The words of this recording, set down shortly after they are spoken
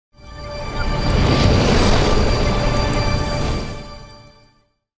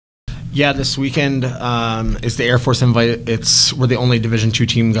Yeah, this weekend is the Air Force Invite. We're the only Division II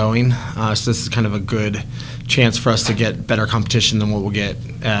team going, so this is kind of a good chance for us to get better competition than what we'll get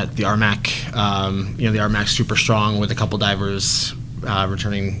at the RMAC. The RMAC's super strong with a couple divers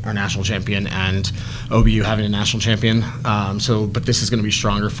returning our national champion and OBU having a national champion. But this is going to be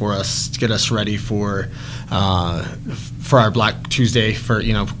stronger for us to get us ready for our Black Tuesday, for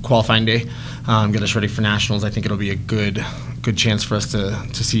qualifying day. Get us ready for nationals. I think it'll be a good chance for us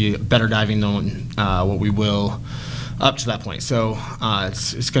to see better diving than what we will up to that point. So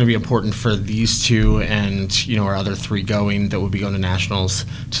it's going to be important for these two and our other three that will be going to nationals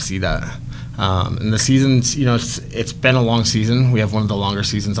to see that. And the season's, it's been a long season. We have one of the longer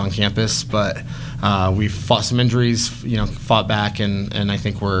seasons on campus, but we've fought some injuries, fought back, and I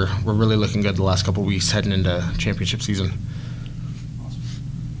think we're really looking good the last couple of weeks heading into championship season. Awesome.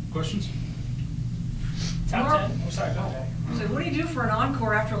 Questions? Top 10. Oh, sorry, go ahead. So what do you do for an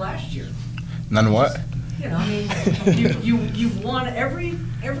encore after last year? None what? You've won every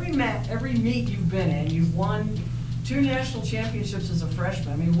meet you've been in. You've won 2 national championships as a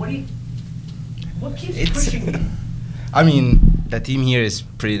freshman. I mean, what keeps pushing you? I mean, the team here is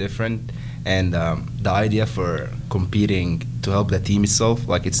pretty different, and the idea for competing to help the team itself,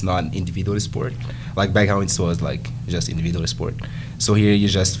 like it's not an individual sport. Like back home it was like just individual sport. So here you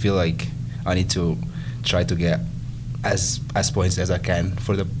just feel like I need to try to get as points as I can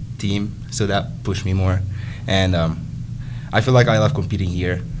for the team, so that pushed me more. And I feel like I love competing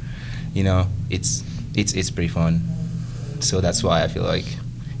here. It's pretty fun. So that's why I feel like,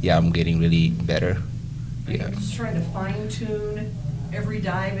 I'm getting really better. Are you just trying to fine-tune every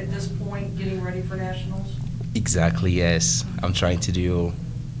dive at this point, getting ready for nationals? Exactly, yes. I'm trying to do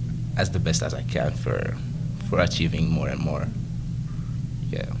as the best as I can for achieving more and more.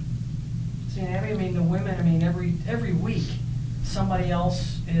 Yeah. See, I mean, the women, every week somebody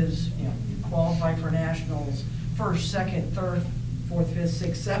else is, qualified for nationals, first, second, third, fourth, fifth,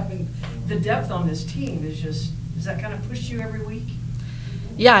 sixth, seventh. The depth on this team does that kind of push you every week?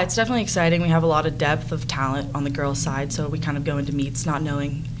 Yeah, it's definitely exciting. We have a lot of depth of talent on the girls' side, so we kind of go into meets not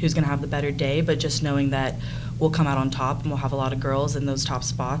knowing who's going to have the better day, but just knowing that we'll come out on top and we'll have a lot of girls in those top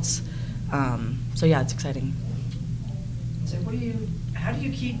spots. So yeah, it's exciting. So how do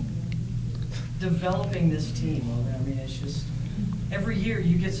you keep developing this team? I mean, it's just every year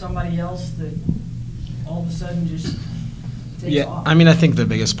you get somebody else that all of a sudden just takes off. I think the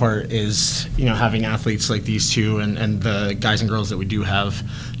biggest part is having athletes like these two and the guys and girls that we do have.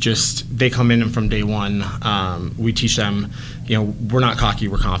 Just they come in and from day one, we teach them. We're not cocky,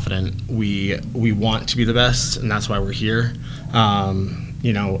 we're confident. We want to be the best, and that's why we're here.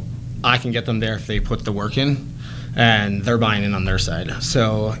 I can get them there if they put the work in, and they're buying in on their side.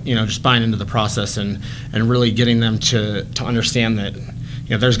 So, just buying into the process and really getting them to understand that,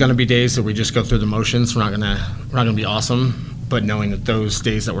 there's going to be days that we just go through the motions. We're not going to be awesome, but knowing that those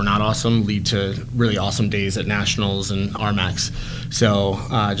days that we're not awesome lead to really awesome days at nationals and RMACs. So,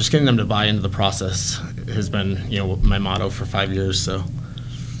 just getting them to buy into the process has been, my motto for 5 years. So.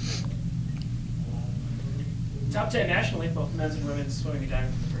 Top 10 nationally, both men's and women's swimming and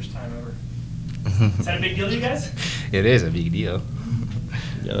diving for the first time ever. Is that a big deal to you guys? It is a big deal.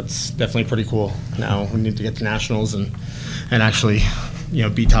 Yeah, that's definitely pretty cool. Now we need to get to nationals and actually,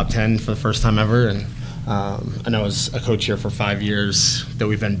 be top 10 for the first time ever. And I know as a coach here for 5 years that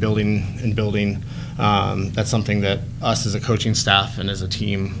we've been building. That's something that us as a coaching staff and as a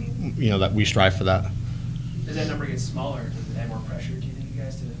team, that we strive for that. Does that number get smaller? Does it add more pressure, do you think, you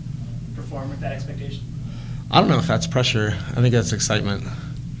guys, to perform with that expectation? I don't know if that's pressure. I think that's excitement.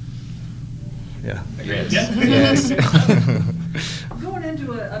 Yeah. Yes. Going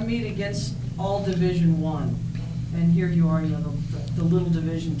into a meet against all Division I, and here you are, the little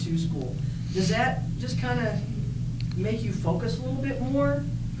Division II school. Does that just kind of make you focus a little bit more,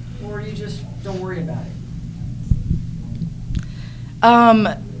 or you just don't worry about it?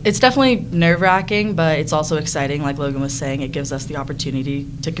 It's definitely nerve-wracking, but it's also exciting. Like Logan was saying, it gives us the opportunity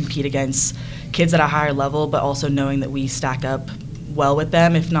to compete against kids at a higher level, but also knowing that we stack up well with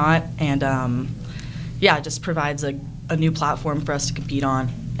them, if not. And it just provides a new platform for us to compete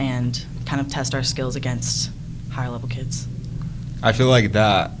on and kind of test our skills against higher level kids. I feel like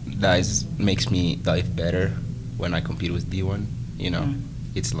that makes me dive better when I compete with D1.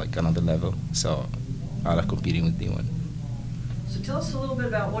 It's like another level. So I love competing with D1. So tell us a little bit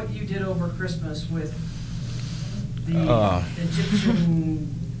about what you did over Christmas with the Egyptian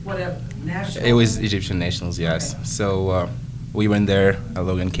national. It was Egyptian nationals, yes. Okay. So we went there.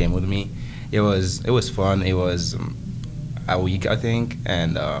 Logan came with me. It was fun. It was a week, I think,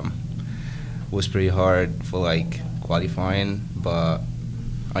 and it was pretty hard for qualifying. But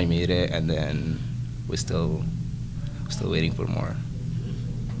I made it, and then we're still waiting for more.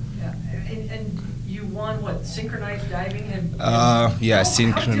 Yeah, and you won what, synchronized diving? Yeah, How different is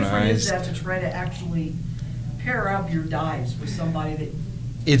synchronized. that to try to actually pair up your dives with somebody that,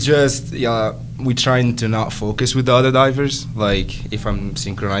 It's just, yeah, we're trying to not focus with the other divers. Like, if I'm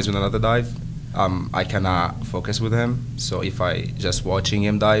synchronized with another dive, I cannot focus with him. So if I just watching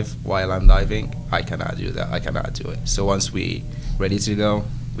him dive while I'm diving, I cannot do that. I cannot do it. So once we ready to go,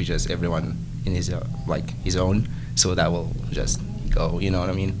 we just everyone in his his own. So that will just go. You know what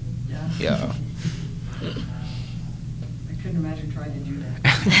I mean? Yeah. I couldn't imagine trying to do that.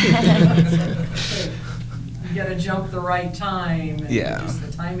 You gotta jump the right time, and Yeah. just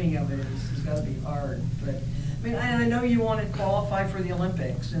the timing of it has gotta be hard. But, I mean, I know you want to qualify for the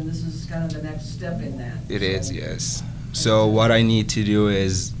Olympics, and this is kind of the next step in that. It so. is, yes. So what I need to do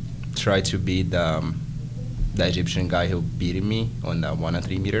is try to beat the Egyptian guy who beat me on the 1 and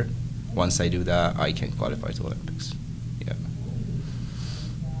 3 meter. Once I do that, I can qualify to Olympics. Yeah.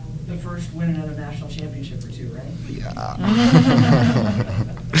 The first win another national championship or two, right? Yeah.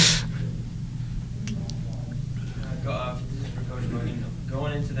 This is for Coach Logan.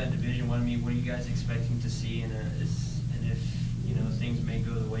 Going into that Division I meet, what are you guys expecting to see? And if things may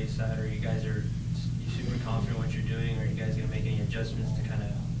go the wayside, or you guys are super confident what you're doing, or are you guys going to make any adjustments to kind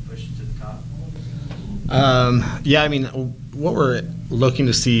of push to the top? Yeah, I mean, what we're looking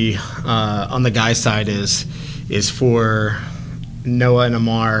to see on the guys' side is for Noah and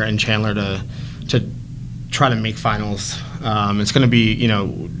Ammar and Chandler to try to make finals. It's going to be,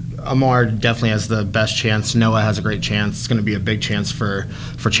 Ammar definitely has the best chance. Noah has a great chance. It's going to be a big chance for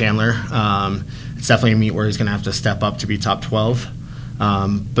Chandler. It's definitely a meet where he's going to have to step up to be top 12.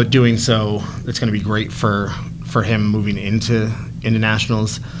 But doing so, it's going to be great for him moving into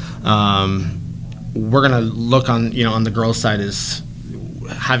nationals. We're going to look on the girls' side is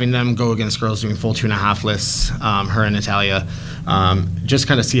having them go against girls doing full 2.5 lists, her and Natalia, just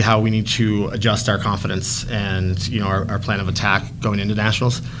kind of see how we need to adjust our confidence and our plan of attack going into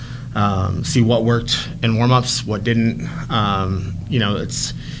nationals. See what worked in warm-ups, what didn't.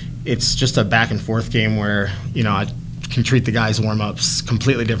 It's just a back and forth game where I can treat the guys' warm-ups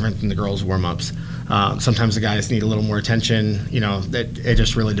completely different than the girls' warm-ups. Sometimes the guys need a little more attention. It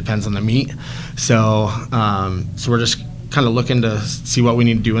just really depends on the meet. So we're just kind of looking to see what we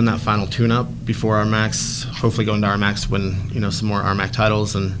need to do in that final tune-up before our max. Hopefully, go into our max, win some more RMAC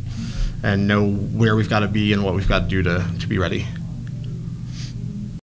titles, and know where we've got to be and what we've got to do to be ready.